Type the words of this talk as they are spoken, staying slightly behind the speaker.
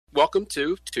welcome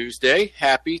to Tuesday.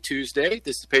 Happy Tuesday.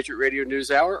 This is the Patriot Radio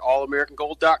News Hour,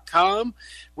 allamericangold.com.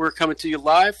 We're coming to you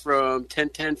live from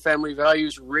 1010 Family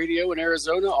Values Radio in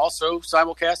Arizona, also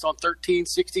simulcast on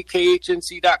 1360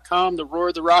 KHNC.com, the Roar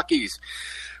of the Rockies.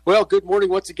 Well, good morning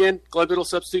once again. Glenn Biddle,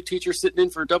 substitute teacher, sitting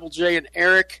in for Double J and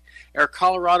Eric. Our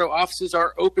Colorado offices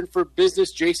are open for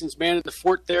business. Jason's man in the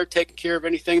fort there, taking care of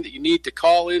anything that you need to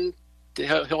call in.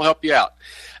 He'll help you out.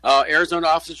 Arizona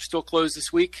offices are still closed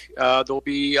this week. They'll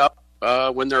be up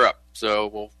when they're up,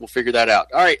 so we'll figure that out.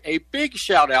 All right, a big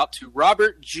shout out to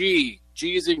Robert G.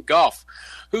 G is in golf,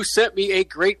 who sent me a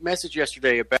great message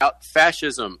yesterday about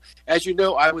fascism. As you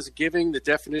know, I was giving the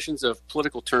definitions of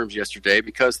political terms yesterday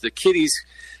because the kiddies,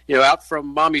 out from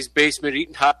mommy's basement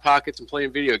eating Hot Pockets and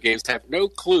playing video games have no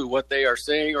clue what they are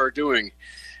saying or doing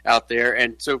out there.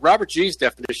 And so Robert G's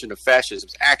definition of fascism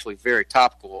is actually very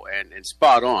topical and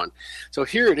spot on. So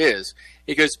here it is.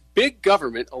 He goes, big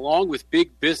government along with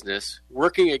big business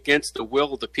working against the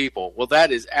will of the people. Well,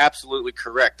 that is absolutely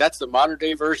correct. That's the modern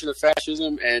day version of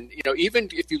fascism. And, even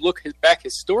if you look back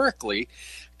historically,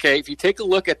 okay, if you take a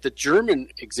look at the German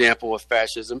example of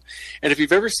fascism, and if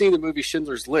you've ever seen the movie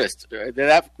Schindler's List,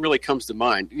 that really comes to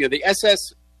mind. The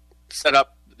SS set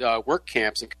up work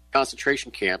camps and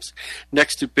concentration camps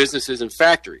next to businesses and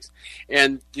factories.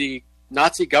 And the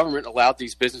Nazi government allowed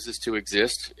these businesses to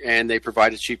exist, and they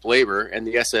provided cheap labor, and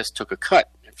the SS took a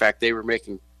cut. In fact, they were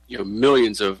making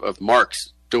millions of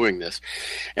marks doing this.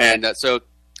 And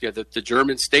the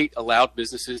German state allowed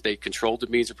businesses. They controlled the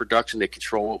means of production. They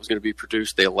controlled what was going to be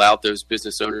produced. They allowed those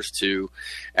business owners to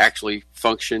actually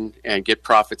function and get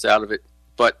profits out of it.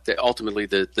 But ultimately,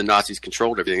 the Nazis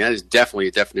controlled everything. That is definitely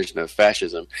a definition of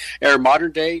fascism. Our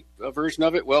modern day version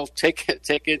of it, well, take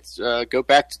it. Go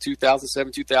back to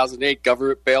 2007, 2008.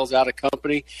 Government bails out a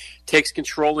company, takes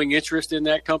controlling interest in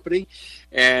that company,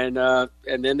 and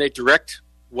then they direct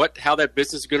how that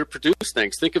business is going to produce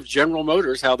things. Think of General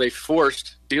Motors, how they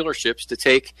forced dealerships to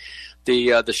take the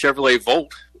Chevrolet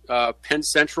Volt. Penn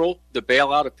Central, the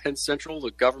bailout of Penn Central,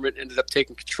 the government ended up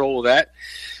taking control of that.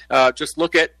 Just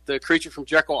look at The Creature from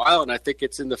Jekyll Island. I think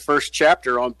it's in the first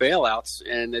chapter on bailouts,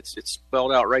 and it's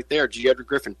spelled out right there. G. Edward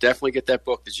Griffin, definitely get that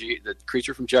book, The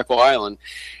Creature from Jekyll Island.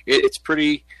 It's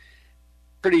pretty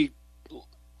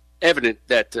evident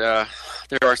that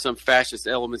there are some fascist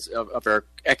elements of our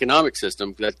economic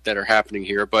system that are happening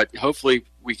here, but hopefully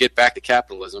we get back to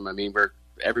capitalism. I mean,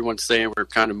 everyone's saying we're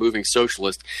kind of moving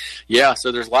socialist. Yeah,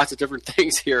 so there's lots of different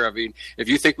things here. I mean, if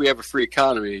you think we have a free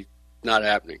economy, not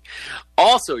happening.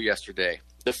 Also yesterday,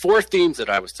 the four themes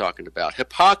that I was talking about: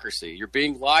 hypocrisy, you're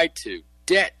being lied to,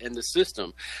 debt, and the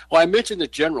system. Well, I mentioned the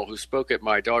general who spoke at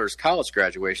my daughter's college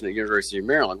graduation at the University of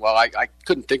Maryland. Well, I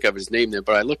couldn't think of his name then,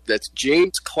 but I looked. That's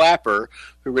James Clapper,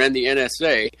 who ran the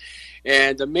NSA.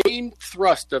 And the main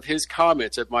thrust of his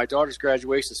comments at my daughter's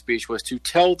graduation speech was to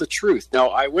tell the truth. Now,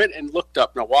 I went and looked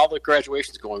up. Now, while the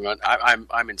graduation's going on,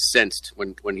 I'm incensed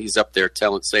when he's up there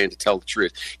saying to tell the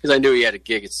truth, because I knew he had a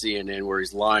gig at CNN where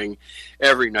he's lying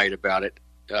every night about it.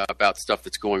 About stuff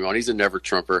that's going on. He's a never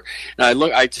Trumper. And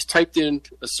I just typed in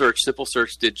a simple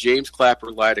search, did James Clapper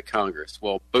lie to Congress?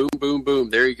 Well, boom, boom,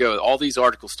 boom. There you go. All these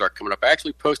articles start coming up. I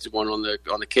actually posted one on the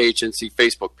KHNC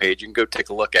Facebook page. You can go take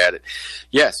a look at it.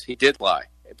 Yes, he did lie,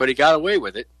 but he got away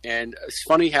with it. And it's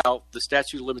funny how the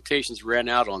statute of limitations ran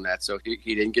out on that, so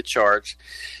he didn't get charged.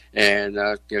 And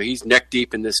he's neck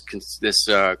deep in this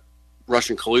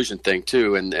Russian collusion thing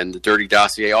too, and the dirty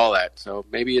dossier, all that. So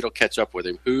maybe it'll catch up with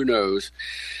him. Who knows?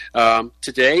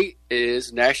 Today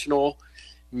is National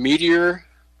Meteor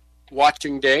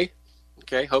Watching Day.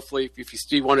 Okay, hopefully if you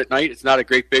see one at night, it's not a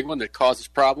great big one that causes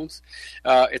problems.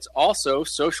 It's also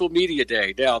Social Media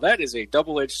Day. Now, that is a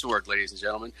double-edged sword, ladies and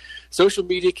gentlemen. Social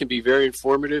media can be very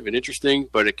informative and interesting,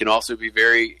 but it can also be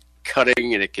very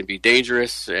cutting, and it can be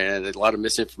dangerous, and there's a lot of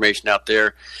misinformation out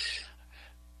there.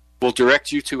 We'll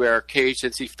direct you to our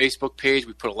KHNC Facebook page.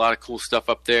 We put a lot of cool stuff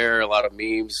up there, a lot of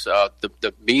memes.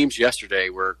 The memes yesterday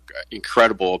were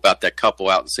incredible about that couple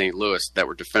out in St. Louis that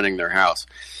were defending their house.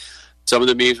 Some of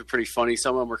the memes were pretty funny.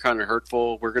 Some of them were kind of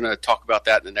hurtful. We're going to talk about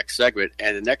that in the next segment.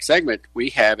 And in the next segment, we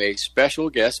have a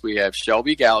special guest. We have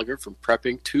Shelby Gallagher from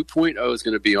Prepping 2.0 is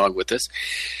going to be on with us.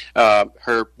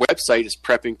 Her website is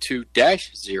Prepping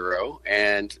 2-0,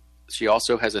 and she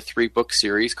also has a 3-book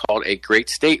series called A Great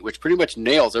State, which pretty much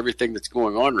nails everything that's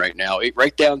going on right now,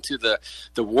 right down to the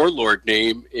warlord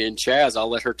name in Chaz. I'll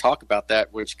let her talk about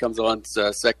that when she comes on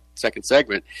second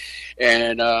segment.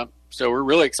 And so we're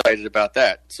really excited about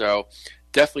that. So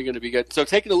Definitely going to be good. So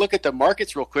taking a look at the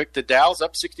markets real quick, the Dow's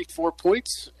up 64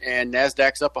 points and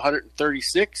NASDAQ's up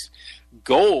 136.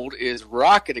 Gold is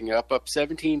rocketing up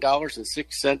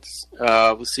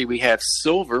 $17.06. Let's see, we have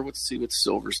silver. Let's see what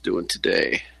silver's doing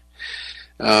today.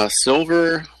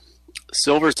 Silver's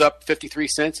up 53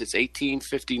 cents. It's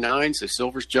 18.59, so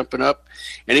silver's jumping up.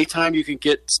 Anytime you can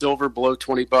get silver below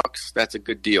 $20, that's a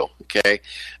good deal, okay?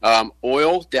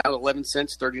 Oil down 11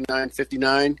 cents,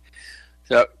 39.59.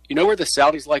 So you know where the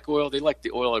Saudis like oil? They like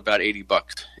the oil at about $80,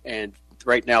 and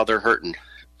right now they're hurting.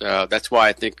 That's why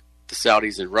I think the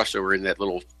Saudis and Russia were in that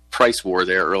little price war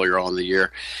there earlier on in the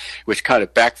year, which kind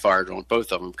of backfired on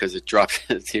both of them because it dropped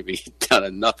to be down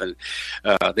to nothing.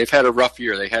 They've had a rough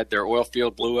year. They had their oil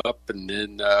field blew up, and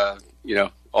then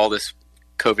all this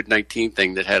COVID-19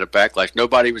 thing that had a backlash.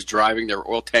 Nobody was driving. There were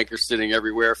oil tankers sitting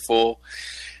everywhere full.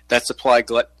 That supply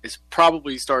glut is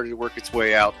probably starting to work its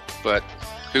way out, but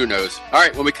who knows? All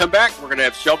right, when we come back, we're going to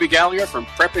have Shelby Gallagher from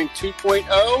Prepping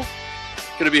 2.0.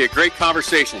 Going to be a great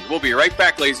conversation. We'll be right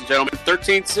back, ladies and gentlemen.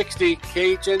 1360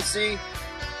 KHNC,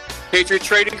 Patriot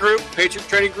Trading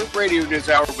Group Radio News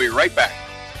Hour. We'll be right back.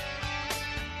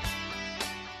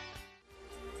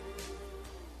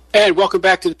 And welcome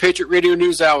back to the Patriot Radio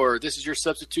News Hour. This is your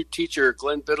substitute teacher,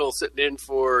 Glenn Biddle, sitting in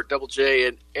for Double J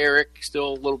and Eric,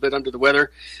 still a little bit under the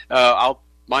weather. I'll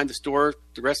mind the store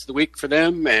the rest of the week for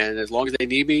them, and as long as they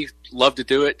need me, love to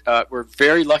do it. We're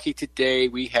very lucky today.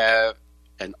 We have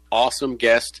an awesome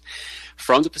guest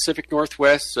from the Pacific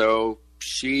Northwest, so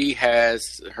she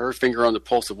has her finger on the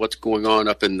pulse of what's going on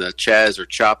up in the Chaz or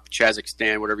Chop,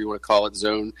 Chazakhstan, whatever you want to call it,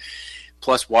 zone,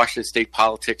 plus Washington State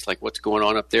politics, like what's going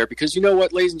on up there. Because you know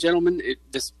what, ladies and gentlemen,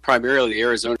 this is primarily the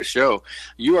Arizona show.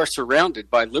 You are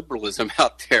surrounded by liberalism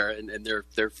out there, and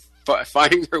they're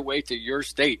finding their way to your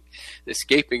state,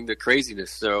 escaping the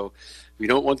craziness. So we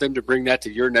don't want them to bring that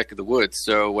to your neck of the woods.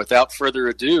 So without further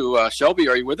ado, Shelby,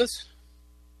 are you with us?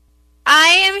 I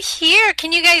am here.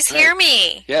 Can you guys hear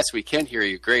me? Yes, we can hear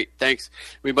you. Great, thanks.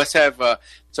 We must have.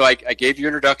 So I gave you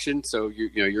an introduction. So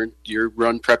you're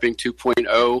run Prepping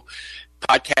 2.0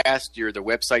 podcast. You're the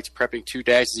website's Prepping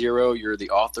 2-0. You're the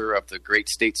author of the Great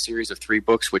State series of 3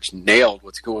 books, which nailed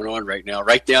what's going on right now,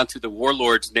 right down to the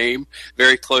warlord's name.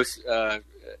 Very close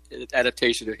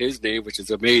adaptation of his name, which is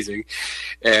amazing.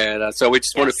 And so we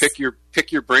just want to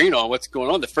pick your brain on what's going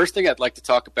on. The first thing I'd like to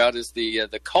talk about is the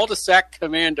cul-de-sac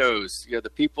commandos. The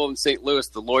people in St. Louis,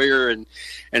 the lawyer and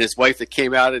his wife that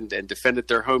came out and defended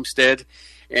their homestead,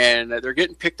 and they're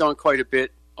getting picked on quite a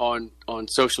bit on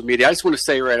social media. I just want to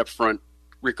say right up front,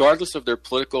 regardless of their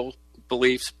political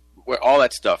beliefs, all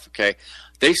that stuff, okay,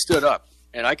 they stood up,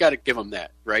 and I got to give them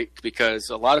that, right? Because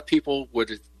a lot of people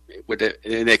would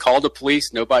and they called the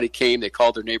police, nobody came. They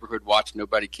called their neighborhood watch,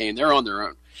 nobody came. They're on their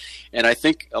own, and I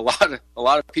think a lot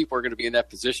of people are going to be in that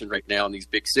position right now in these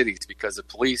big cities because the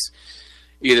police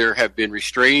either have been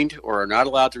restrained or are not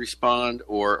allowed to respond,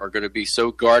 or are going to be so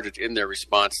guarded in their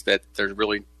response that they're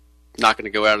really not going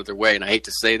to go out of their way. And I hate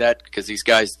to say that because these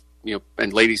guys,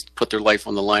 and ladies put their life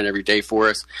on the line every day for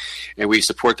us, and we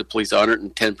support the police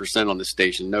 110% on this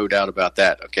station, no doubt about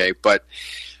that. Okay, but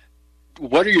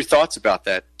what are your thoughts about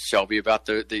that, Shelby? About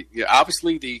the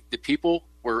obviously the people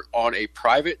were on a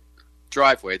private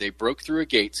driveway. They broke through a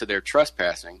gate, so they're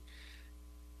trespassing.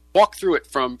 Walk through it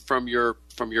from your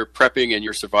prepping and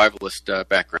your survivalist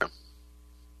background.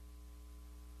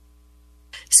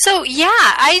 So yeah,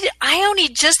 I only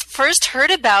just first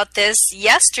heard about this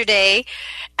yesterday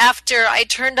after I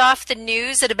turned off the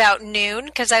news at about noon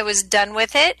because I was done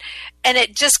with it, and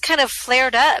it just kind of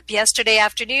flared up yesterday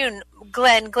afternoon.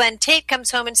 Glenn Tate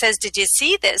comes home and says, "Did you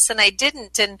see this?" And I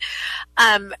didn't, and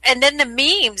then the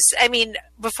memes. I mean,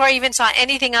 before I even saw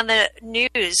anything on the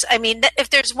news, I mean, if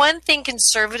there's one thing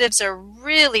conservatives are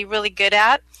really, really good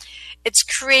at, it's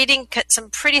creating some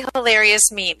pretty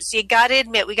hilarious memes. You got to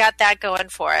admit, we got that going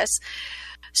for us.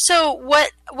 So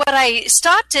what I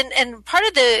stopped and part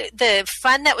of the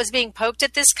fun that was being poked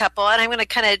at this couple, and I'm going to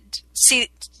kind of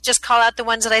just call out the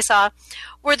ones that I saw,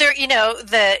 were there,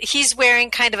 he's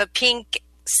wearing kind of a pink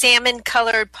salmon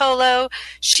colored polo.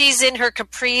 She's in her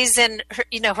capris and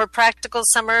her practical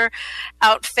summer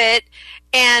outfit.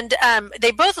 And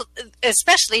they both,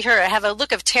 especially her, have a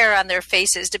look of terror on their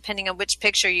faces, depending on which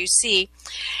picture you see.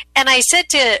 And I said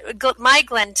to my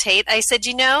Glenn Tate, I said,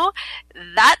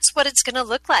 that's what it's going to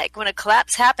look like when a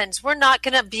collapse happens. We're not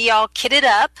going to be all kitted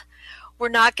up. We're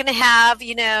not going to have,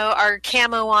 our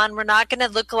camo on. We're not going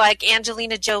to look like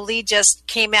Angelina Jolie just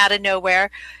came out of nowhere.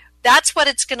 That's what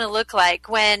it's going to look like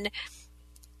when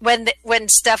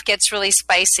stuff gets really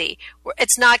spicy.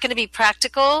 It's not going to be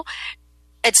practical.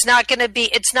 It's not going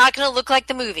to look like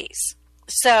the movies.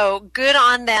 So good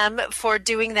on them for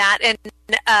doing that. And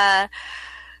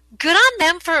good on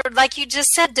them for, like you just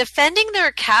said, defending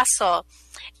their castle.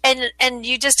 And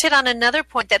you just hit on another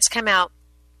point that's come out.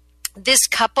 This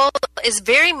couple is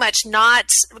very much not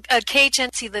a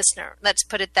KHNC listener. Let's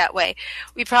put it that way.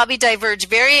 We probably diverge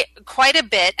quite a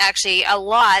bit, actually, a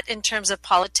lot in terms of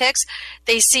politics.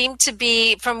 They seem to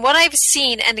be, from what I've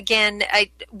seen, and again,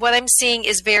 what I'm seeing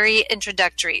is very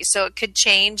introductory. So it could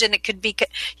change, and it could be,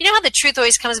 you know how the truth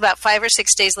always comes about 5 or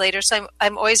 6 days later. So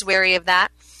I'm always wary of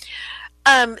that.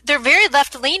 They're very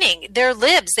left-leaning. They're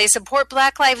libs. They support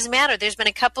Black Lives Matter. There's been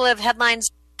a couple of headlines.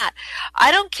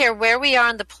 I don't care where we are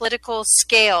on the political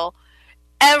scale.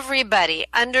 Everybody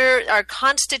under our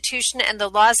Constitution and the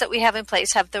laws that we have in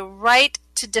place have the right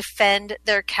to defend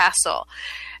their castle.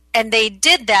 And they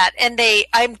did that. And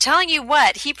I'm telling you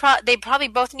what, they probably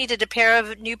both needed a pair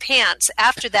of new pants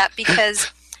after that,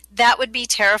 because that would be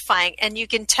terrifying. And you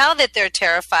can tell that they're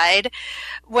terrified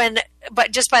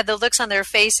but just by the looks on their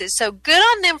faces. So good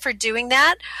on them for doing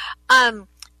that.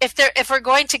 If we're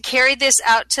going to carry this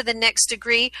out to the next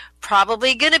degree,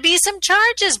 probably going to be some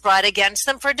charges brought against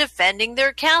them for defending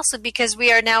their castle, because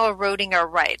we are now eroding our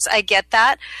rights. I get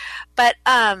that, but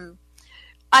I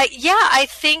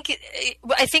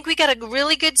think we got a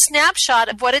really good snapshot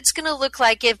of what it's going to look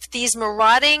like if these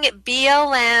marauding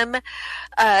BLM,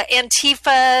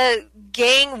 Antifa,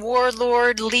 gang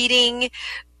warlord leading,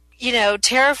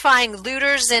 terrifying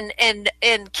looters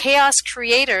and chaos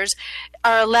creators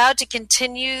are allowed to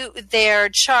continue their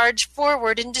charge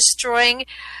forward in destroying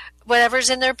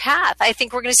whatever's in their path. I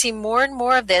think we're going to see more and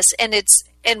more of this, and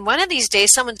one of these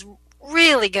days someone's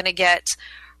really going to get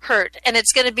hurt, and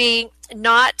it's going to be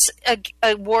not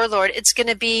a warlord. It's going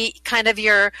to be kind of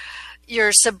your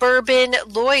suburban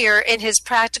lawyer in his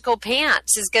practical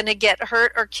pants is going to get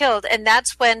hurt or killed, and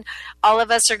that's when all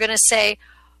of us are going to say,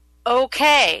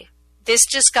 okay, this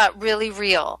just got really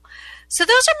real. So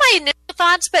those are my initial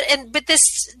thoughts, but this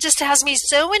just has me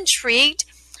so intrigued,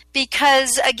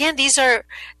 because again, these are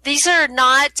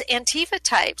not Antifa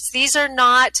types. These are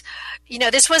not,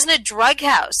 this wasn't a drug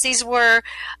house. These were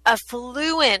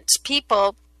affluent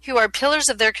people who are pillars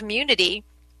of their community,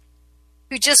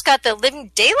 who just got the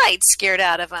living daylight scared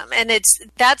out of them. And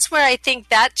that's where I think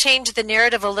that changed the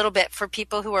narrative a little bit for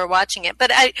people who are watching it.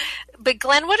 But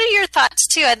Glenn, what are your thoughts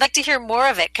too? I'd like to hear more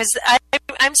of it, because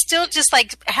I'm still just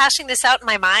like hashing this out in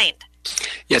my mind.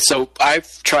 Yeah, so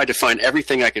I've tried to find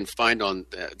everything I can find on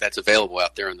that's available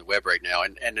out there on the web right now.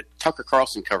 And Tucker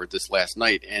Carlson covered this last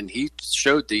night, and he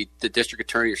showed the district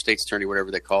attorney or state's attorney,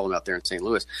 whatever they call him out there in St.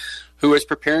 Louis, who is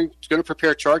going to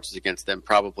prepare charges against them,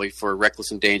 probably for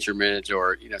reckless endangerment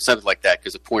or something like that,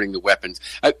 because of pointing the weapons.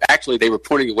 Actually, they were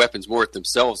pointing the weapons more at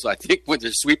themselves, I think, when they're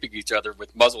sweeping each other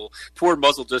with poor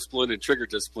muzzle discipline and trigger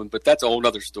discipline. But that's a whole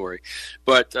other story.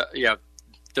 But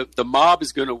the mob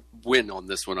is going to win on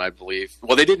this one, I believe.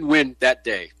 Well, they didn't win that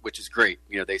day, which is great.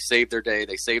 They saved their day,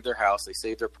 they saved their house, they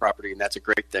saved their property, and that's a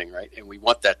great thing, right? And we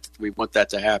want that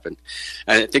to happen.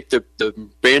 And I think the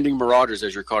banding marauders,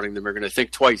 as you're calling them, are going to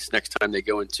think twice next time they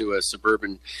go into a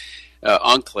suburban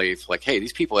enclave. Like, hey,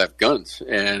 these people have guns,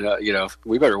 and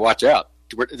we better watch out.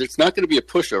 It's not going to be a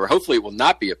pushover. Hopefully it will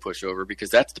not be a pushover, because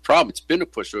that's the problem. It's been a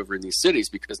pushover in these cities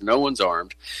because no one's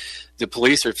armed. The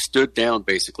police have stood down,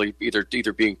 basically,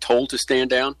 either being told to stand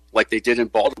down, like they did in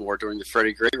Baltimore during the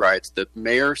Freddie Gray riots. The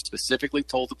mayor specifically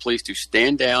told the police to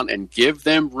stand down and give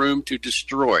them room to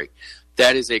destroy.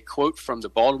 That is a quote from the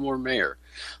Baltimore mayor.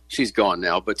 She's gone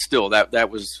now, but still, that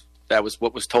was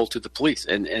what was told to the police,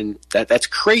 and that's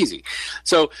crazy.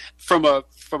 So from a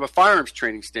firearms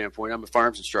training standpoint, I'm a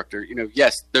firearms instructor.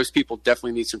 Yes, those people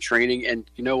definitely need some training, and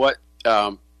you know what?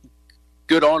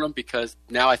 Good on them, because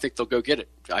now I think they'll go get it.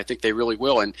 I think they really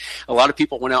will. And a lot of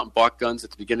people went out and bought guns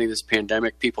at the beginning of this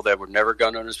pandemic. People that were never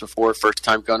gun owners before,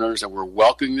 first-time gun owners, and we're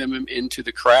welcoming them into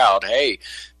the crowd. Hey,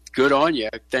 good on you.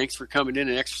 Thanks for coming in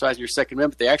and exercising your Second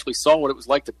Amendment. They actually saw what it was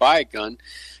like to buy a gun.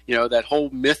 That whole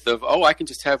myth of, I can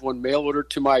just have one mail ordered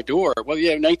to my door. Well,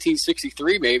 yeah,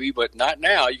 1963 maybe, but not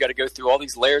now. You got to go through all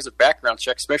these layers of background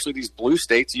checks, especially these blue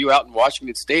states. You out in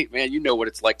Washington State, man, you know what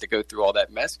it's like to go through all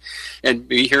that mess. And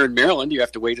me here in Maryland, you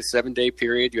have to wait a 7-day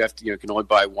period. You have to, can only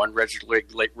buy one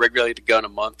regulated gun a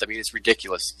month. I mean, it's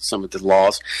ridiculous. Some of the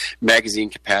laws, magazine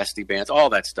capacity bans, all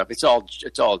that stuff. It's all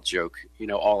a joke.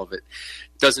 All of it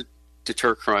doesn't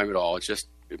deter crime at all. It just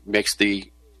makes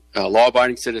the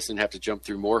law-abiding citizen have to jump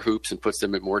through more hoops and puts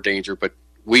them in more danger, but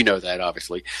we know that,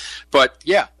 obviously. But,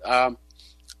 yeah,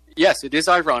 yes, it is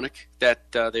ironic that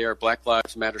they are Black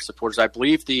Lives Matter supporters. I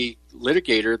believe the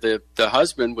litigator, the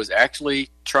husband, was actually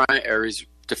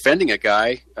defending a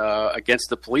guy against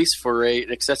the police for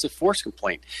an excessive force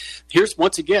complaint. Here's,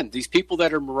 once again, these people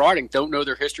that are marauding don't know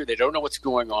their history. They don't know what's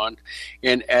going on.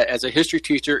 And as a history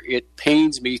teacher, it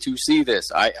pains me to see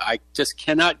this. I just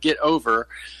cannot get over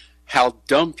how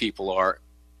dumb people are.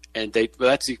 And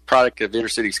that's the product of inner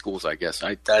city schools, I guess.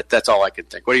 That's all I can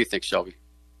think. What do you think, Shelby?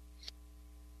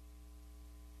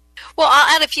 Well,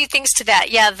 I'll add a few things to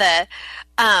that. Yeah,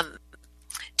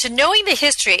 to knowing the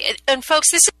history, and folks,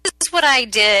 this is what I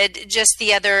did just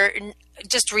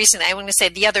recently, I want to say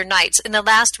the other nights, in the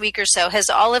last week or so,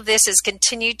 all of this has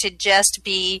continued to just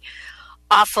be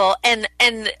awful. And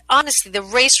honestly, the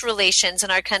race relations in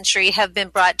our country have been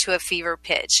brought to a fever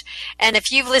pitch. And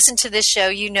if you've listened to this show,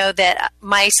 you know that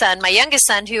my youngest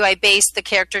son, who I based the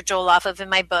character Joel off of in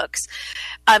my books,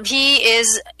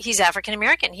 he's African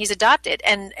American. He's adopted,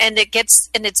 and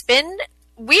it's been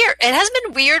weird. It hasn't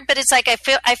been weird, but it's like I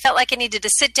felt like I needed to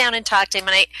sit down and talk to him,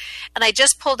 and I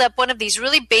just pulled up one of these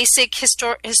really basic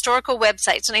historical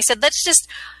websites, and I said, let's just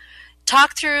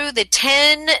talk through the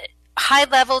 10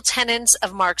 high-level tenets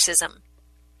of Marxism.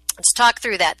 Let's talk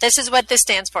through that. This is what this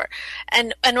stands for,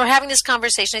 and we're having this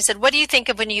conversation. I said, "What do you think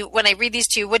of when I read these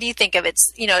to you? What do you think of?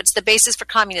 It's the basis for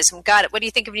communism. Got it. What do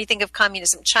you think of when you think of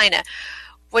communism? China.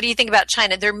 What do you think about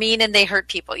China? They're mean and they hurt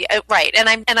people." Yeah, right. And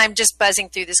I'm just buzzing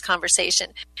through this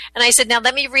conversation. And I said, now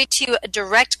let me read to you a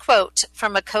direct quote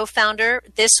from a co-founder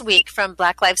this week from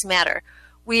Black Lives Matter.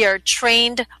 "We are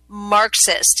trained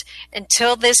Marxist.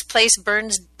 Until this place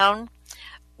burns down,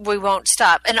 we won't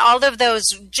stop." And all of those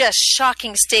just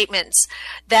shocking statements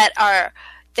that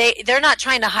they're not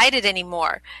trying to hide it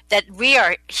anymore, that we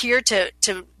are here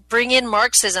to bring in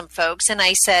Marxism, folks. And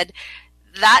I said,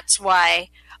 that's why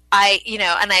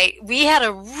we had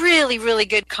a really, really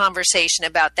good conversation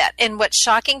about that. And what's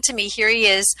shocking to me, here he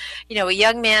is, a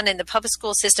young man in the public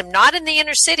school system, not in the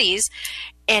inner cities,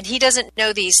 and he doesn't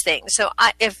know these things. So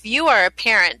if you are a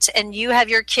parent and you have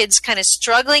your kids kind of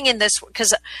struggling in this,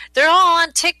 because they're all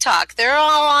on TikTok, they're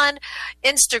all on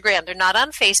Instagram, they're not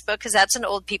on Facebook because that's an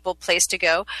old people place to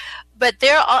go, but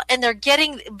they're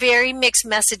getting very mixed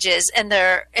messages, and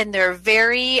they're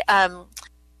very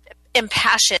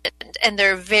impassioned, and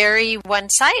they're very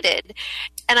one-sided.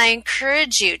 And I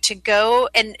encourage you to go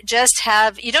and just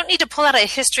you don't need to pull out a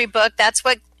history book. That's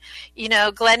what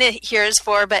Glenn here is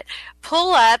for, but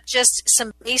pull up just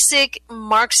some basic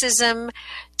Marxism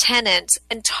tenets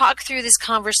and talk through this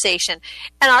conversation.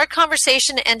 And our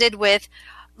conversation ended with,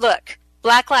 look,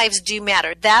 Black lives do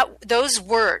matter. Those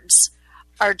words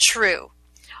are true.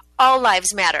 All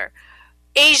lives matter.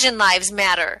 Asian lives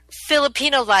matter.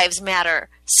 Filipino lives matter.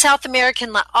 South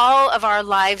American, all of our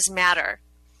lives matter.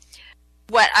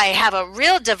 What I have a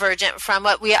real divergent from,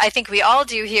 I think we all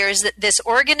do here, is that this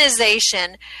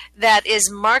organization that is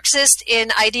Marxist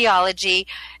in ideology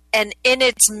and in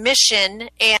its mission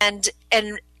and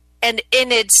in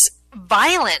its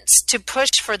violence to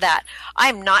push for that.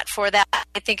 I'm not for that.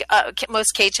 I think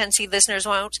most KHNC listeners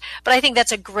won't, but I think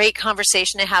that's a great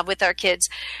conversation to have with our kids.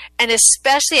 And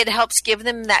especially it helps give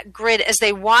them that grit as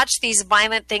they watch these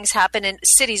violent things happen in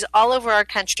cities all over our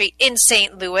country, in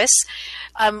St. Louis.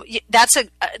 That's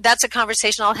a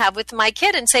conversation I'll have with my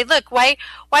kid and say, look, why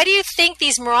do you think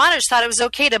these marauders thought it was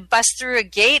okay to bust through a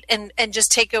gate and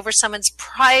just take over someone's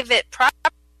private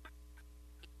property?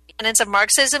 And of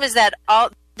Marxism is that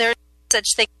there's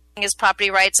such thing as property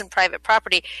rights and private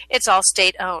property. It's all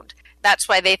state owned. That's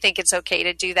why they think it's okay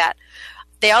to do that.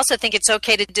 They also think it's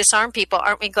okay to disarm people.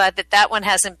 Aren't we glad that one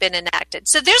hasn't been enacted?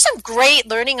 So there's some great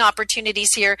learning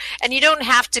opportunities here, and you don't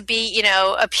have to be,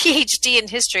 a PhD in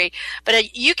history,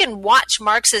 but you can watch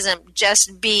Marxism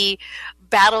just be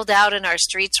battled out in our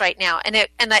streets right now. And it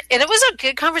was a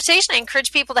good conversation. I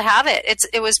encourage people to have it.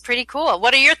 It was pretty cool.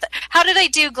 What are your how did I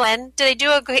do, Glenn? Did I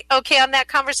do okay on that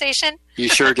conversation? You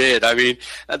sure did. I mean,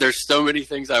 there's so many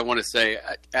things I want to say.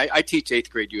 I teach 8th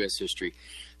grade U.S. history.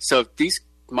 So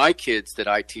my kids that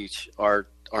I teach are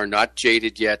not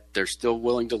jaded yet. They're still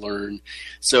willing to learn.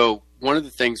 So one of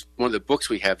the books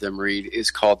we have them read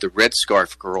is called The Red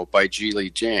Scarf Girl by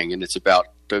Zhili Zhang, and it's about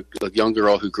the young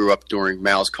girl who grew up during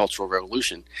Mao's Cultural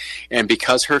Revolution. And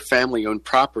because her family owned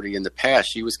property in the past,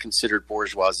 she was considered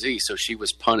bourgeoisie, so she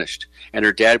was punished. And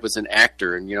her dad was an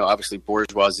actor, and, obviously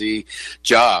bourgeoisie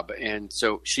job. And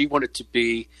so she wanted to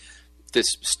be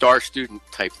this star student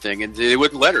type thing, and they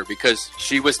wouldn't let her because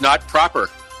she was not proper.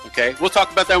 Okay? We'll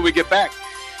talk about that when we get back.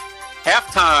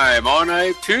 Halftime on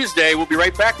a Tuesday. We'll be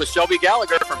right back with Shelby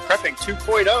Gallagher from Prepping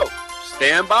 2.0.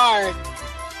 Stand by.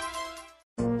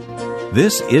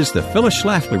 This is the Phyllis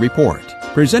Schlafly Report,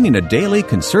 presenting a daily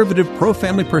conservative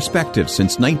pro-family perspective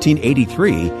since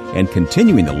 1983 and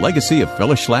continuing the legacy of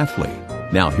Phyllis Schlafly.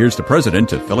 Now here's the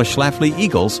president of Phyllis Schlafly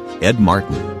Eagles, Ed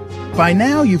Martin. By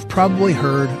now, you've probably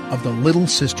heard of the Little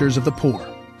Sisters of the Poor.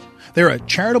 They're a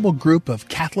charitable group of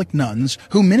Catholic nuns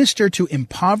who minister to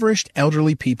impoverished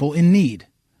elderly people in need.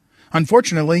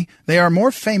 Unfortunately, they are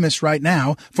more famous right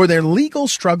now for their legal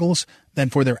struggles than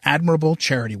for their admirable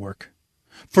charity work.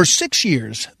 For 6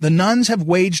 years, the nuns have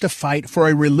waged a fight for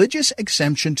a religious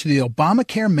exemption to the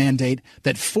Obamacare mandate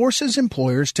that forces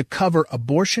employers to cover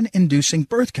abortion-inducing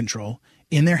birth control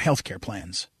in their healthcare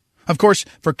plans. Of course,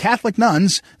 for Catholic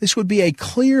nuns, this would be a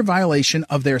clear violation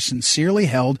of their sincerely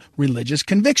held religious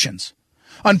convictions.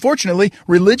 Unfortunately,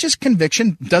 religious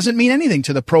conviction doesn't mean anything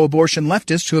to the pro-abortion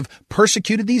leftists who have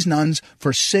persecuted these nuns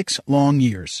for 6 long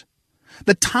years.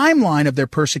 The timeline of their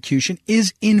persecution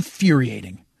is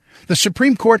infuriating. The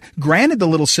Supreme Court granted the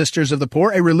Little Sisters of the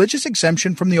Poor a religious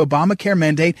exemption from the Obamacare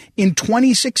mandate in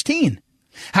 2016.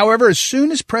 However, as soon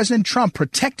as President Trump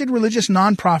protected religious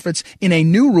nonprofits in a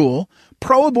new rule,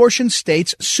 pro-abortion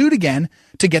states sued again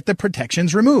to get the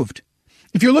protections removed.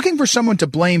 If you're looking for someone to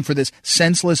blame for this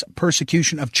senseless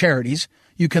persecution of charities,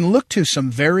 you can look to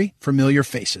some very familiar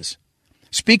faces.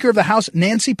 Speaker of the House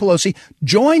Nancy Pelosi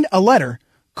joined a letter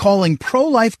calling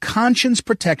pro-life conscience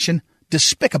protection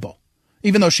despicable,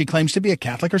 even though she claims to be a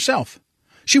Catholic herself.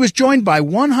 She was joined by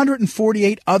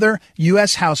 148 other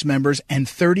U.S. House members and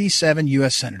 37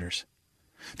 U.S. senators.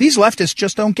 These leftists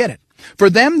just don't get it. For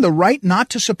them, the right not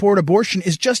to support abortion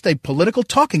is just a political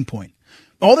talking point.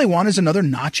 All they want is another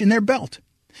notch in their belt.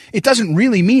 It doesn't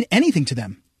really mean anything to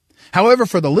them. However,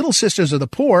 for the Little Sisters of the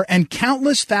Poor and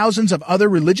countless thousands of other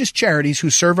religious charities who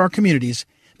serve our communities,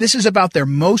 this is about their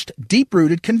most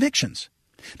deep-rooted convictions.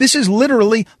 This is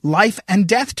literally life and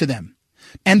death to them.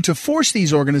 And to force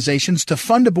these organizations to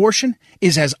fund abortion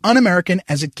is as un-American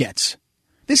as it gets.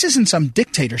 This isn't some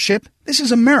dictatorship. This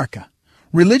is America.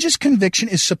 Religious conviction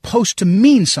is supposed to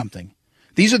mean something.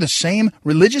 These are the same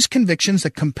religious convictions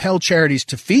that compel charities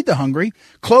to feed the hungry,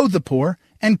 clothe the poor,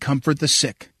 and comfort the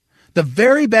sick. The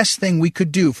very best thing we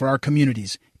could do for our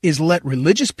communities is let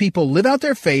religious people live out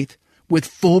their faith with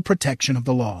full protection of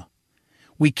the law.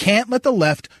 We can't let the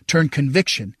left turn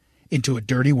conviction into a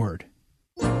dirty word.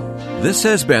 This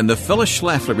has been the Phyllis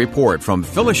Schlafly Report from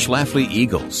Phyllis Schlafly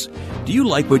Eagles. Do you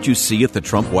like what you see at the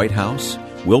Trump White House?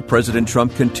 Will President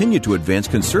Trump continue to advance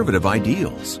conservative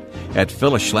ideals? At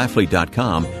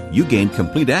phyllisschlafly.com, you gain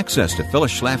complete access to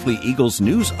Phyllis Schlafly Eagles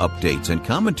news updates and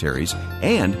commentaries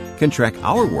and can track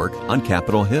our work on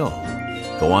Capitol Hill.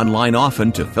 Go online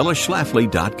often to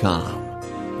phyllisschlafly.com.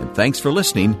 And thanks for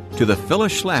listening to the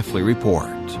Phyllis Schlafly Report.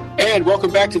 And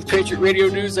welcome back to the Patriot Radio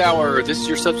News Hour. This is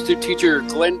your substitute teacher,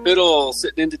 Glenn Biddle,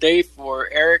 sitting in today for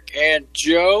Eric and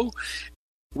Joe.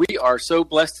 We are so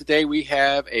blessed today. We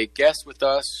have a guest with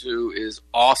us who is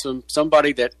awesome,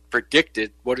 somebody that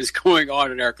predicted what is going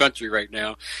on in our country right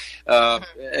now.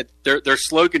 Their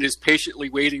slogan is patiently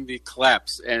waiting the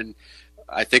collapse, and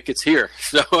I think it's here.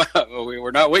 So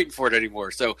we're not waiting for it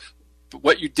anymore. So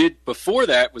what you did before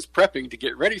that was prepping to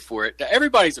get ready for it. Now,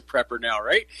 everybody's a prepper now,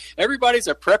 right? Everybody's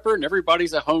a prepper and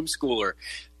everybody's a homeschooler.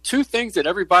 Two things that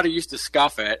everybody used to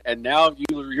scoff at, and now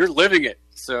you're living it.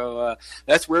 So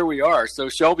that's where we are. So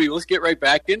Shelby, let's get right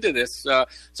back into this.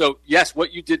 So yes,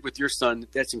 what you did with your son,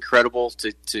 that's incredible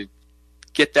to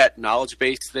get that knowledge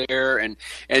base there. And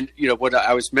you know what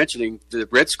I was mentioning, the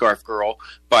Red Scarf Girl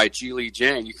by Ji-Li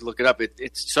Jiang, you can look it up.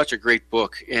 It's such a great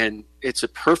book, and it's a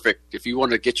perfect if you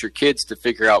want to get your kids to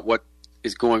figure out what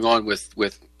is going on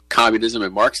with communism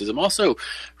and Marxism. Also,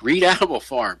 read Animal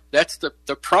Farm. That's the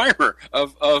primer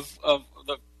of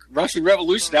the Russian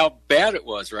Revolution, how bad it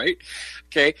was, right?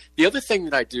 Okay. The other thing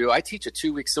that I do, I teach a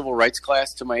 2-week civil rights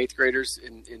class to my 8th graders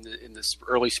in the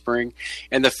early spring.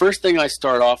 And the first thing I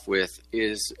start off with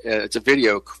is it's a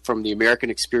video from the American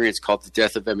Experience called The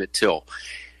Death of Emmett Till.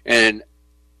 And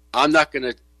I'm not going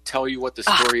to tell you what the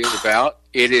story is about.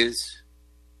 It is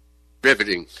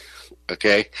riveting.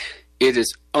 Okay. It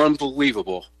is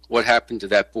unbelievable what happened to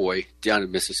that boy down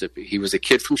in Mississippi. He was a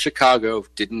kid from Chicago,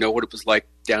 didn't know what it was like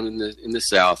down in the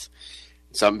South.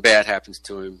 Something bad happens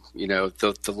to him. You know,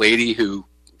 the lady who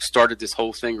started this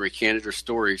whole thing recanted her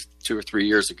story 2 or 3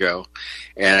 years ago,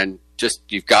 and just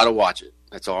you've got to watch it.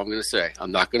 That's all I'm going to say.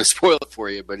 I'm not going to spoil it for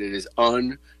you, but it is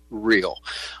unreal.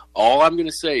 All I'm going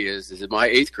to say is that my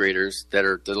 8th graders that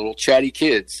are the little chatty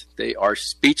kids, they are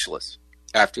speechless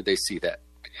after they see that.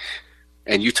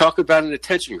 And you talk about an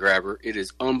attention grabber, it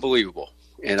is unbelievable.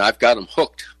 And I've got them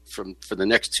hooked for the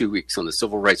next 2 weeks on the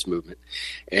civil rights movement.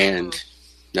 And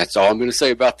that's all I'm going to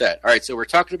say about that. All right, so we're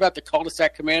talking about the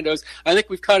cul-de-sac commandos. I think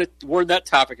we've kind of worn that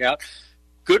topic out.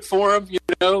 good for them.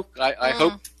 I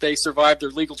hope they survive their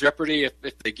legal jeopardy.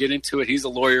 If they get into it, he's a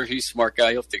lawyer. He's a smart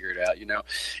guy. He'll figure it out,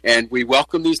 And we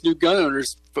welcome these new gun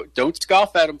owners. Don't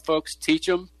scoff at them, folks. Teach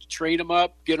them, train them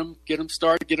up, get them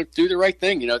started, get them do the right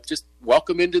thing. Just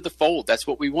welcome into the fold. That's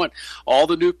what we want. All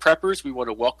the new preppers, we want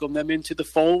to welcome them into the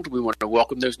fold. We want to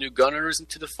welcome those new gun owners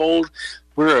into the fold.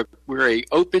 We're a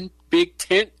open big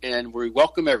tent, and we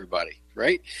welcome everybody.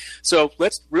 Right. So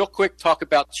let's real quick talk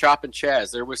about Chop and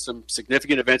Chaz. There was some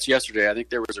significant events yesterday. I think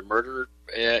there was a murder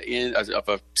of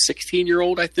a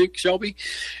 16-year-old, I think, Shelby.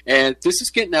 And this is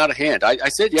getting out of hand. I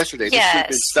said yesterday, this should have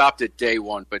been stopped at day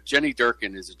one, but Jenny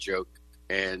Durkin is a joke.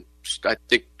 And I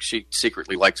think she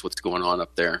secretly likes what's going on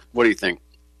up there. What do you think?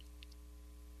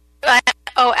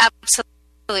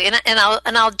 Absolutely. And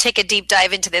I'll take a deep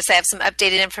dive into this. I have some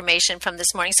updated information from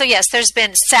this morning. So yes, there's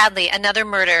been sadly another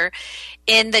murder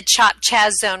in the Chop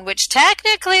Chaz zone, which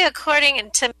technically,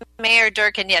 according to Mayor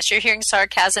Durkin, yes, you're hearing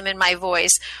sarcasm in my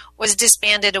voice, was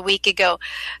disbanded a week ago.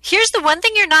 Here's the one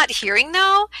thing you're not hearing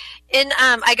though.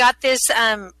 I got this.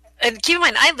 And keep in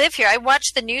mind, I live here. I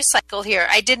watch the news cycle here.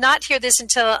 I did not hear this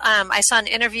until I saw an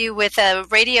interview with a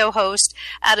radio host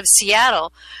out of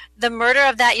Seattle. The murder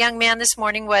of that young man this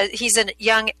morning he's a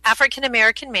young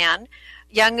African-American man,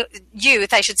 young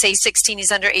youth, I should say, 16,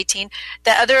 he's under 18.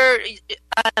 The other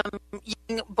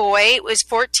young boy was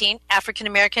 14,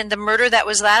 African-American. The murder that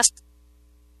was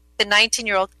the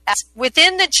 19-year-old.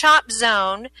 Within the Chop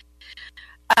zone,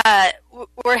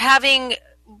 we're having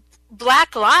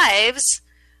Black lives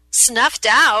snuffed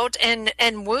out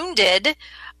and wounded.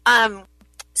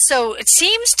 So it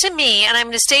seems to me, and I'm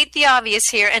going to state the obvious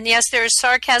here, and yes, there is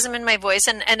sarcasm in my voice,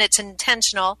 and it's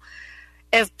intentional.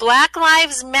 If Black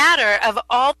Lives Matter, of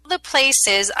all the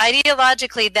places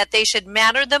ideologically that they should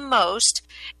matter the most,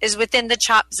 is within the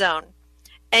Chop zone.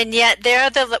 And yet they're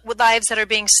the lives that are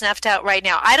being snuffed out right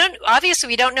now. Obviously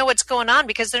we don't know what's going on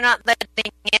because they're not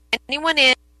letting anyone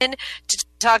in to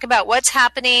talk about what's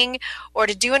happening or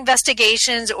to do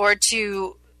investigations or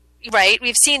to... Right,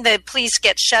 we've seen the police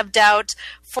get shoved out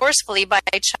forcefully by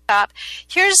Chop.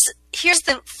 Here's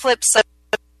the flip side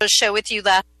of the show with you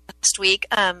last week,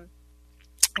 Glenn.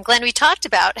 We talked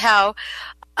about how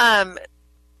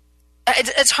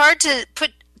it's hard to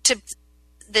put to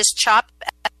this Chop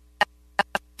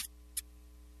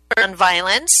on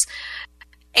violence,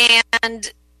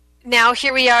 and now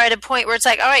here we are at a point where it's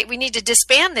like, all right, we need to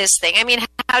disband this thing. I mean,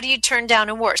 how do you turn down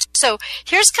a war? So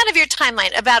here's kind of your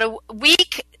timeline. About a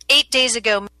week. 8 days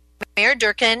ago, Mayor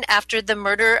Durkin, after the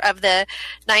murder of the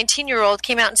 19-year-old,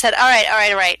 came out and said, all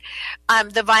right.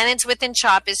 The violence within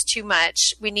Chop is too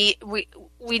much. We're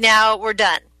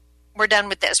done. We're done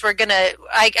with this. We're going to,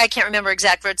 I can't remember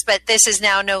exact words, but this is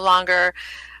now no longer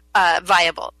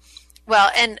viable.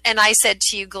 Well, and I said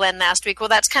to you, Glenn, last week, well,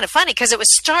 that's kind of funny because it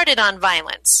was started on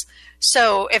violence.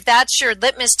 So if that's your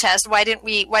litmus test, why did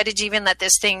you even let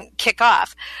this thing kick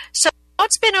off? So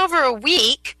it's been over a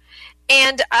week.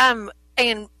 And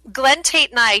Glenn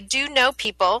Tate and I do know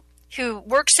people who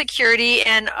work security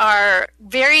and are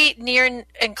very near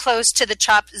and close to the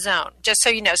Chop zone, just so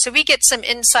you know. So we get some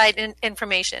inside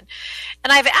information.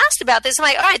 And I've asked about this. I'm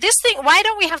like, all right, this thing, why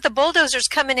don't we have the bulldozers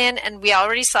coming in? And we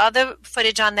already saw the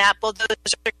footage on that. Bulldozer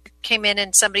came in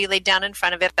and somebody laid down in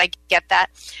front of it. I get that.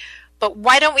 But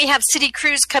why don't we have city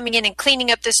crews coming in and cleaning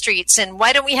up the streets? And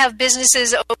why don't we have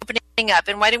businesses opening up?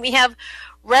 And why don't we have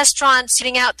restaurants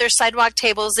sitting out their sidewalk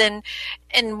tables, and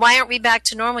why aren't we back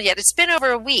to normal yet? It's been over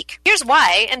a week. Here's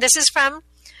why, and this is from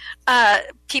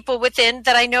people within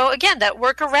that I know, again, that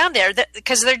work around there,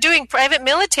 because they're doing private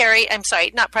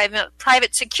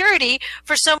security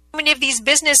for so many of these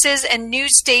businesses and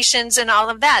news stations and all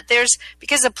of that.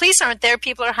 Because the police aren't there,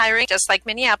 people are hiring, just like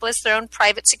Minneapolis, their own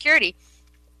private security.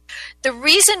 The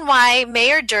reason why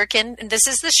Mayor Durkin, and this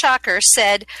is the shocker,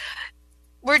 said,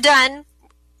 we're done,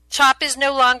 Chop is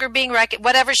no longer being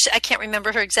whatever. I can't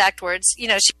remember her exact words. She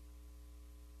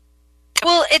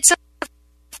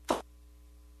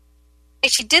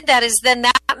did that is then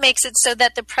that makes it so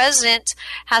that the president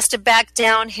has to back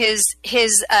down his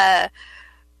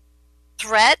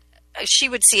threat. She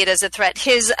would see it as a threat.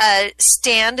 His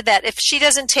stand that if she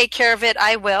doesn't take care of it,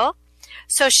 I will.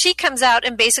 So she comes out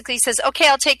and basically says, okay,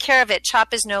 I'll take care of it.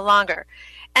 Chop is no longer,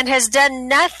 and has done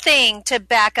nothing to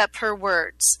back up her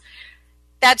words.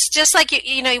 That's just like,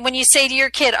 when you say to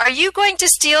your kid, are you going to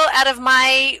steal out of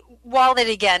my wallet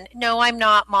again? No, I'm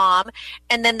not, Mom.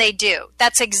 And then they do.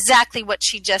 That's exactly what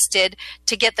she just did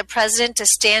to get the president to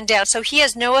stand down. So he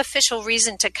has no official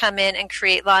reason to come in and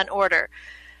create law and order,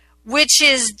 which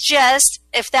is just,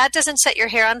 if that doesn't set your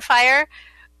hair on fire,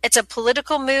 it's a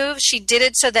political move. She did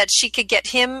it so that she could get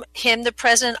him, the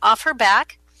president, off her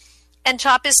back. and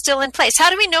CHOP is still in place. How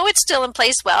do we know it's still in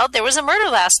place? Well, there was a murder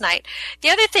last night. The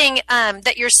other thing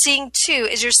that you're seeing too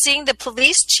is you're seeing the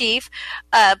police chief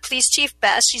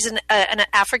Bess. She's an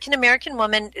African American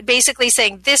woman, basically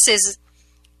saying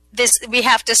we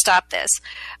have to stop this.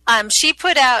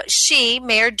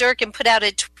 Mayor Durkan put out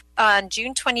on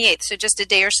June 28th, so just a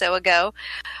day or so ago.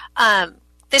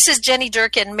 This is Jenny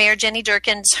Durkan, Mayor Jenny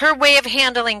Durkan's, her way of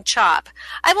handling CHOP.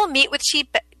 I will meet with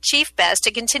Chief Bess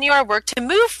to continue our work to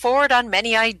move forward on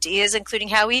many ideas, including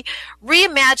how we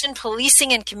reimagine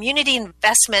policing and community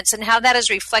investments and how that is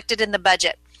reflected in the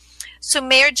budget. So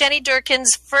Mayor Jenny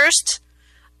Durkan's first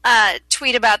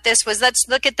tweet about this was, let's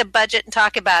look at the budget and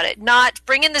talk about it. Not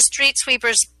bring in the street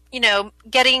sweepers,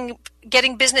 getting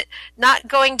business, not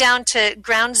going down to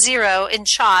ground zero in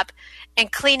CHOP and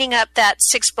cleaning up that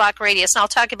 6-block radius. And I'll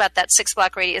talk about that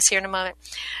 6-block radius here in a moment.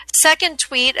 Second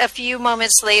tweet a few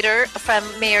moments later from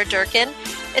Mayor Durkan.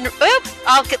 And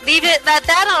I'll leave it at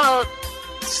that. I'll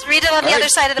read it on the other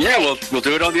side of the break. Yeah, we'll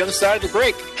do it on the other side of the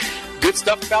break. Good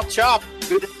stuff about CHOP.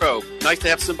 Good info. Nice to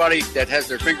have somebody that has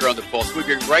their finger on the pulse. We'll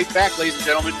be right back, ladies and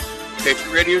gentlemen.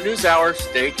 Patriot Radio News Hour.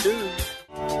 Stay tuned.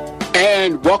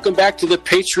 And welcome back to the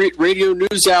Patriot Radio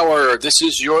News Hour. This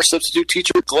is your substitute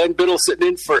teacher, Glenn Biddle, sitting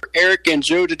in for Eric and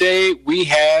Joe today. We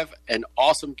have an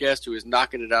awesome guest who is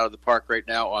knocking it out of the park right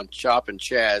now on Chop and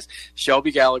Chaz,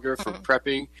 Shelby Gallagher from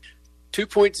Prepping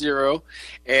 2.0.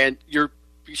 And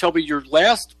Shelby, your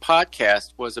last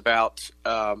podcast was about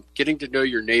getting to know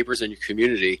your neighbors and your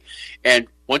community. And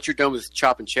once you're done with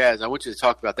Chop and Chaz, I want you to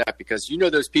talk about that, because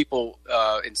those people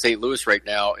in St. Louis right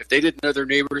now, if they didn't know their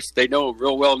neighbors, they know them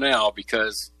real well now,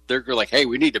 because they're like, hey,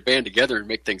 we need to band together and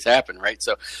make things happen, right?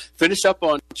 So finish up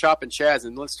on Chop and Chaz,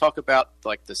 and let's talk about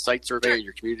like the site survey and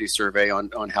your community survey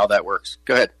on how that works.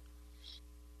 Go ahead.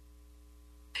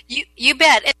 You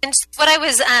bet. And what I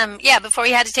was, before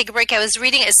we had to take a break, I was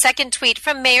reading a second tweet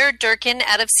from Mayor Durkan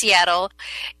out of Seattle,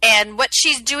 and what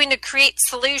she's doing to create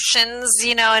solutions,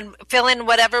 and fill in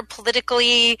whatever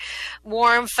politically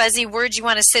warm, fuzzy words you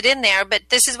want to sit in there. But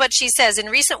this is what she says. In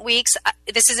recent weeks,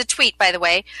 this is a tweet, by the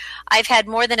way, I've had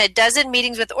more than a dozen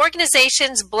meetings with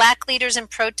organizations, Black leaders, and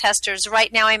protesters.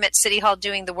 Right now I'm at City Hall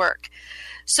doing the work.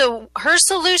 So her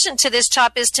solution to this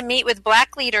CHOP is to meet with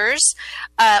Black leaders,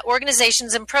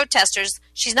 organizations, and protesters.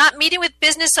 She's not meeting with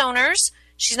business owners.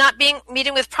 She's not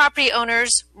meeting with property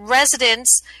owners,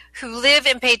 residents who live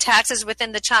and pay taxes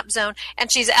within the CHOP zone,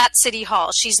 and she's at City Hall.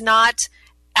 She's not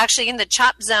actually in the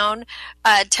CHOP zone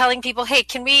telling people, hey,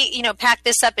 can we, pack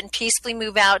this up and peacefully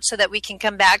move out so that we can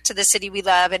come back to the city we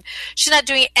love? And she's not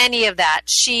doing any of that.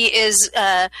 She is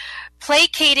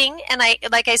placating, and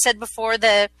like I said before,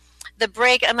 the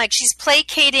break, I'm like, she's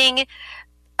placating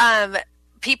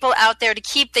people out there to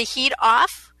keep the heat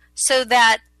off so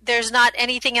that there's not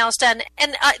anything else done.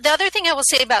 And the other thing I will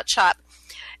say about CHOP,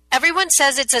 everyone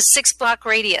says it's a 6-block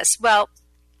radius. Well,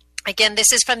 again,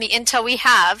 this is from the intel we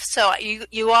have, so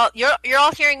you're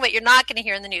all hearing what you're not going to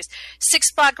hear in the news.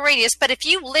 6-block radius, but if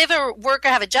you live or work or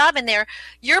have a job in there,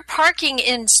 you're parking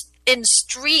in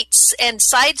streets and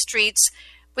side streets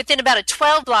within about a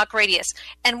 12-block radius.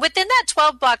 And within that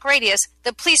 12-block radius,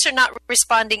 the police are not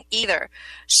responding either.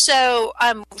 So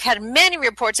we've had many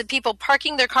reports of people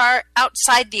parking their car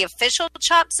outside the official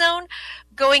CHOP zone,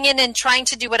 going in and trying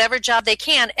to do whatever job they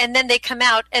can, and then they come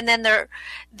out, and then their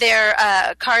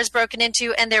car is broken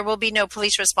into, and there will be no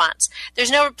police response.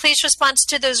 There's no police response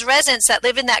to those residents that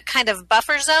live in that kind of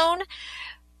buffer zone,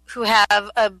 who have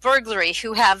a burglary,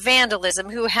 who have vandalism,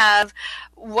 who have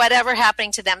whatever happening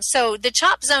to them. So the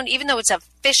CHOP zone, even though it's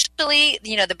officially,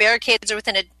 the barricades are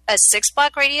within a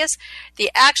 6-block radius, the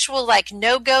actual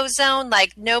no-go zone,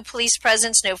 no police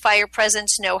presence, no fire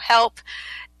presence, no help,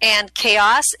 and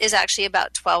chaos is actually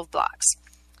about 12 blocks.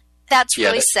 That's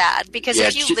really sad, because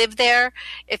if you live there,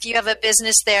 if you have a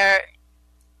business there,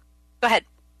 go ahead.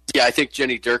 Yeah, I think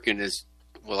Jenny Durkan is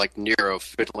like Nero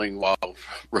fiddling while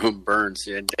Rome burns,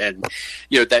 and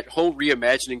that whole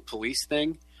reimagining police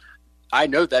thing, I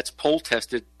know that's poll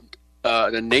tested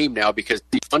the name now, because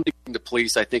defunding the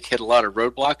police, I think, hit a lot of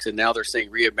roadblocks, and now they're saying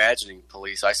reimagining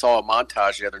police. I saw a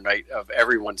montage the other night of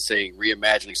everyone saying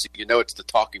reimagining, so it's the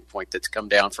talking point that's come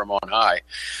down from on high.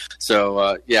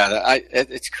 So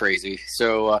it's crazy.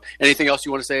 So anything else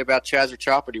you want to say about Chaz or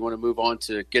Chop, or do you want to move on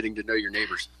to getting to know your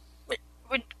neighbors?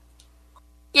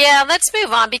 Yeah, let's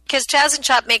move on, because Chaz and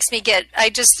Chop makes me I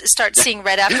just start seeing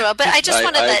red after a while. But I just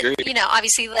want to let,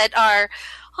 obviously let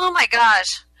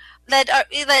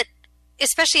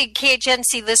especially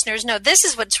KHNC listeners know, this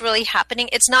is what's really happening.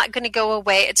 It's not going to go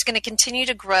away. It's going to continue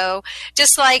to grow,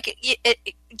 just like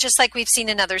we've seen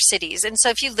in other cities. And so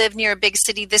if you live near a big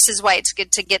city, this is why it's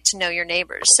good to get to know your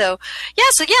neighbors. So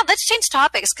let's change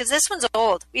topics, because this one's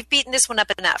old. We've beaten this one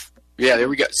up enough. Yeah, there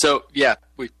we go. So, yeah,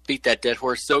 we beat that dead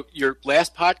horse. So your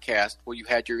last podcast, well, you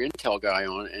had your Intel guy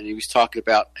on, and he was talking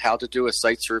about how to do a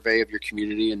site survey of your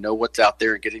community and know what's out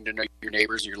there and getting to know your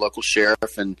neighbors and your local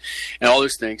sheriff and all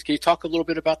those things. Can you talk a little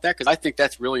bit about that? Because I think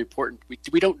that's really important.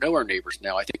 We don't know our neighbors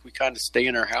now. I think we kind of stay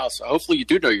in our house. Hopefully you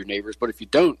do know your neighbors, but if you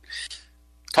don't,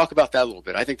 talk about that a little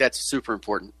bit. I think that's super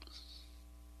important.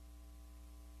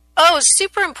 Oh,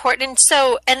 super important.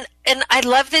 So, and I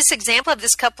love this example of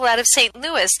this couple out of St.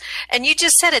 Louis. And you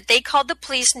just said it. They called the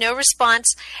police, no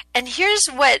response. And here's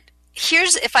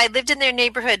if I lived in their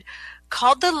neighborhood,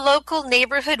 called the local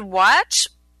neighborhood watch.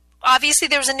 Obviously,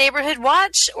 there was a neighborhood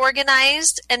watch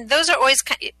organized, and those are always,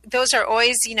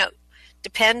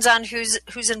 depends on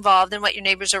who's involved and what your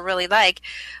neighbors are really like.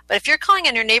 But if you're calling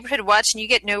on your neighborhood watch and you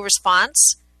get no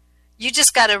response, you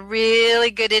just got a really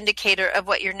good indicator of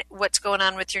what's going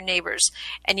on with your neighbors,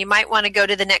 and you might want to go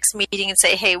to the next meeting and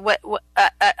say, "Hey,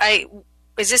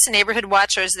 is this a neighborhood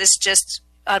watch, or is this just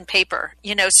on paper?"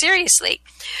 Seriously.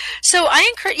 So I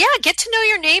encourage, get to know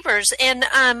your neighbors, and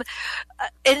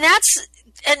that's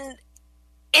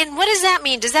and what does that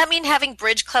mean? Does that mean having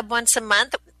Bridge Club once a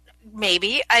month?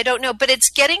 Maybe, I don't know, but it's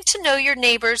getting to know your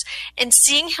neighbors and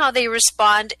seeing how they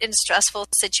respond in stressful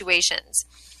situations.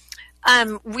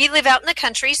 We live out in the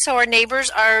country, so our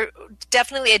neighbors are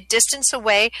definitely a distance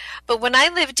away. But when I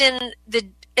lived in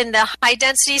the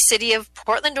high-density city of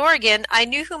Portland, Oregon, I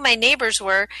knew who my neighbors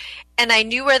were, and I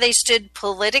knew where they stood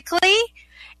politically.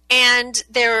 And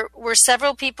there were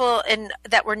several people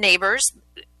that were neighbors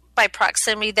by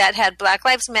proximity that had Black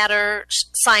Lives Matter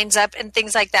signs up and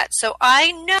things like that. So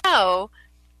I know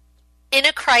in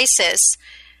a crisis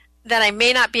that I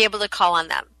may not be able to call on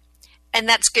them. And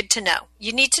that's good to know.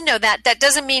 You need to know that. That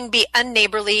doesn't mean be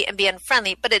unneighborly and be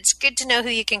unfriendly, but it's good to know who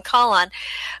you can call on.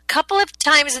 A couple of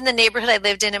times in the neighborhood I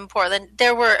lived in Portland,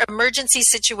 there were emergency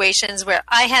situations where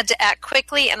I had to act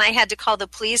quickly and I had to call the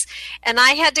police, and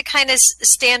I had to kind of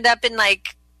stand up and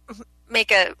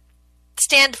make a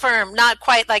stand firm, not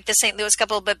quite like the St. Louis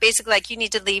couple, but basically like, you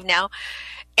need to leave now.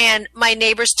 And my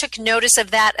neighbors took notice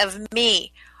of that of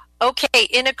me. Okay,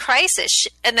 in a crisis,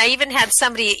 and I even had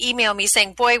somebody email me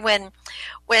saying, "Boy, when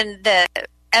the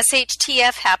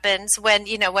SHTF happens, when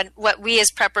what we as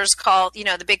preppers call,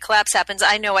 the big collapse happens,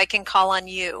 I know I can call on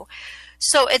you."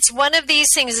 So it's one of these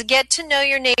things: get to know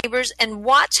your neighbors and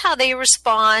watch how they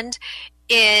respond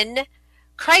in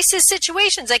crisis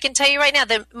situations. I can tell you right now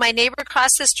that my neighbor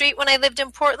across the street when I lived in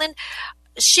Portland,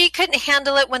 she couldn't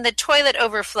handle it when the toilet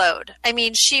overflowed. I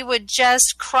mean, she would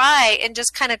just cry and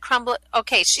just kind of crumble.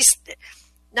 Okay, she's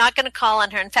not going to call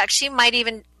on her. In fact, she might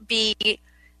even be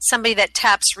somebody that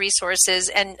taps resources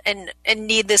and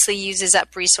needlessly uses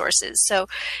up resources. So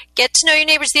get to know your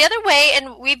neighbors. The other way,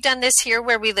 and we've done this here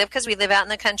where we live because we live out in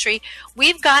the country,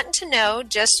 we've gotten to know,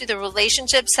 just through the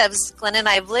relationships as Glenn and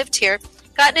I have lived here,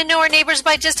 gotten to know our neighbors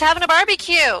by just having a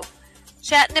barbecue,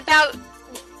 chatting about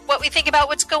what we think about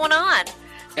what's going on.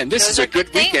 And this is a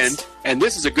good weekend. And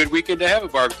this is a good weekend to have a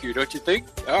barbecue, don't you think?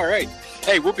 All right.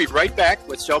 Hey, we'll be right back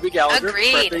with Shelby Gallagher.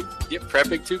 Agreed.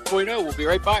 Prepping 2.0. We'll be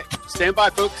right by. Stand by,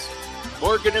 folks.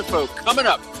 More good info coming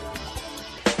up.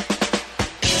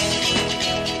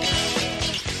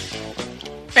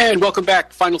 And welcome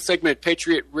back. Final segment,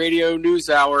 Patriot Radio News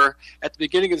Hour. At the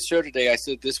beginning of the show today, I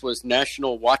said this was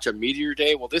National Watch a Meteor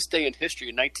Day. Well, this day in history,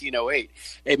 in 1908,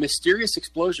 a mysterious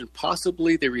explosion,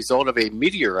 possibly the result of a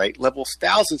meteorite, levels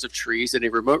thousands of trees in a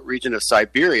remote region of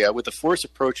Siberia with a force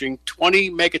approaching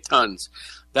 20 megatons.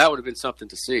 That would have been something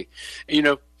to see.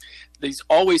 And, these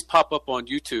always pop up on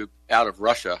YouTube out of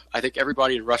Russia. I think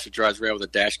everybody in Russia drives around with a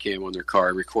dash cam on their car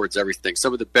and records everything.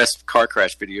 Some of the best car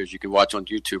crash videos you can watch on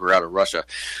YouTube are out of Russia.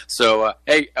 So,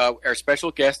 our special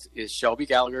guest is Shelby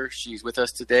Gallagher. She's with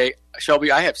us today.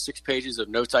 Shelby, I have 6 pages of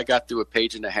notes. I got through a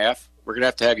page and a half. We're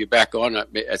going to have you back on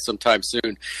at some time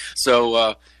soon.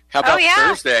 So, how about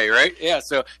Thursday, right? Yeah.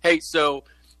 So, so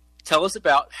tell us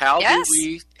about how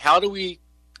do we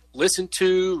listen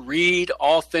to, read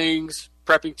all things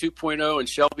Prepping 2.0 and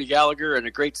Shelby Gallagher and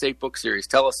a Great State book series.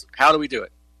 Tell us, how do we do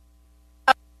it?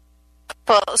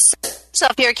 Well, So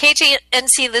if you're a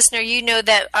KHNC listener, you know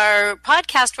that our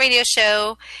podcast radio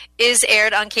show is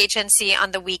aired on KHNC on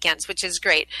the weekends, which is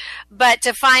great. But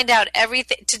to find out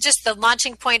everything, to just the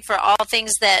launching point for all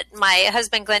things that my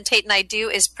husband Glenn Tate and I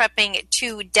do is prepping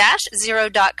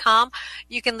to-0.com.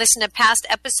 You can listen to past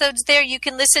episodes there. You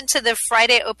can listen to the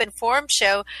Friday Open Forum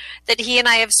show that he and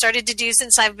I have started to do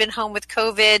since I've been home with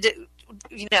COVID,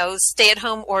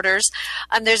 stay-at-home orders.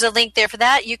 There's a link there for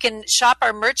that. You can shop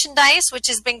our merchandise, which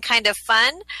has been kind of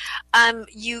fun.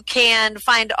 You can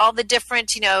find all the different,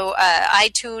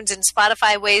 iTunes and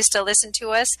Spotify ways to listen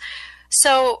to us.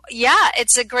 So, yeah,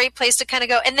 it's a great place to kind of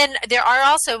go. And then there are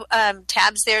also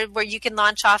tabs there where you can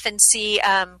launch off and see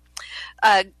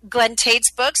Glenn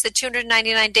Tate's books, the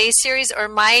 299-Day series, or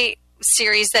my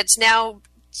series that's now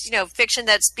fiction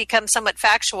that's become somewhat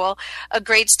factual, a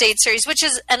Great State series,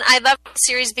 and I love the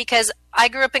series because I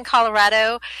grew up in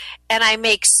Colorado and I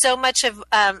make so much of,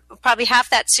 probably half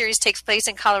that series takes place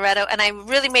in Colorado, and I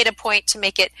really made a point to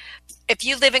make it, if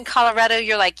you live in Colorado,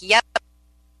 you're like, yep, it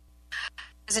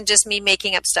isn't just me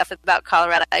making up stuff about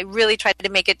Colorado. I really tried to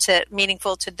make it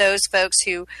meaningful to those folks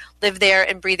who live there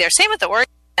and breathe there. Same with the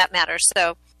Oregon, that matters.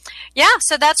 So yeah,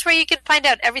 so that's where you can find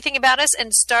out everything about us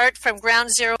and start from ground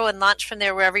zero and launch from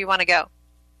there wherever you want to go.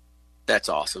 That's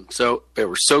awesome. So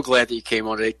we're so glad that you came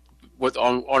on today.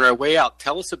 On our way out,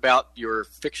 tell us about your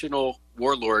fictional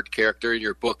warlord character in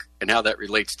your book and how that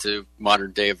relates to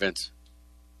modern day events.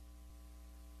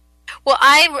 Well,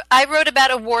 I wrote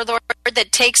about a warlord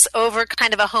that takes over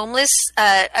kind of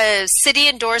a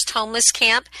city-endorsed homeless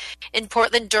camp in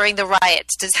Portland during the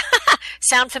riots. Does that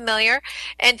sound familiar?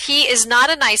 And he is not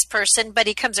a nice person, but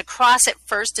he comes across at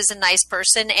first as a nice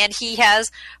person, and he has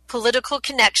political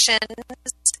connections.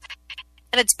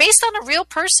 And it's based on a real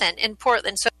person in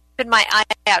Portland, so I opened my eye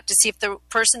out to see if the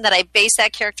person that I base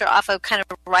that character off of kind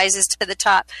of rises to the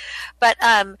top. But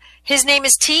his name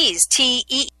is Tease,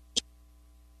 T-E-E.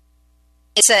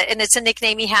 It's a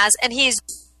nickname he has, and he's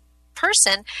a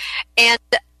person. And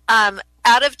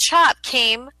out of CHOP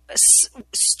came,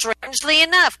 strangely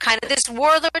enough, kind of this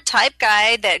warlord type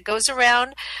guy that goes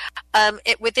around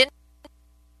within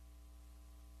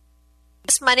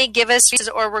this money, give us,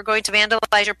 or we're going to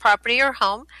vandalize your property or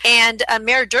home. And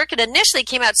Mayor Durkin initially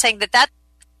came out saying that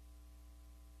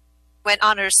went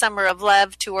on her Summer of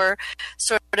Love tour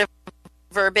sort of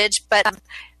verbiage, but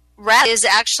Rat is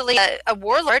actually a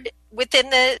warlord within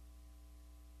the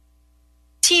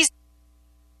T's.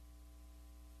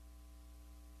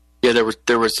 Yeah,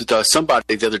 there was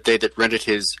somebody the other day that rented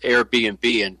his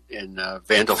Airbnb and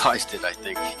vandalized it, I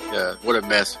think. What a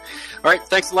mess. All right,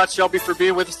 thanks a lot, Shelby, for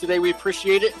being with us today. We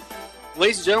appreciate it.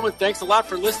 Ladies and gentlemen, thanks a lot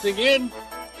for listening in.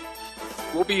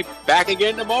 We'll be back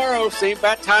again tomorrow. Same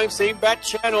bat time, same bat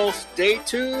channel. Stay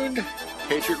tuned.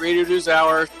 Patriot Radio News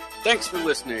Hour. Thanks for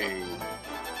listening.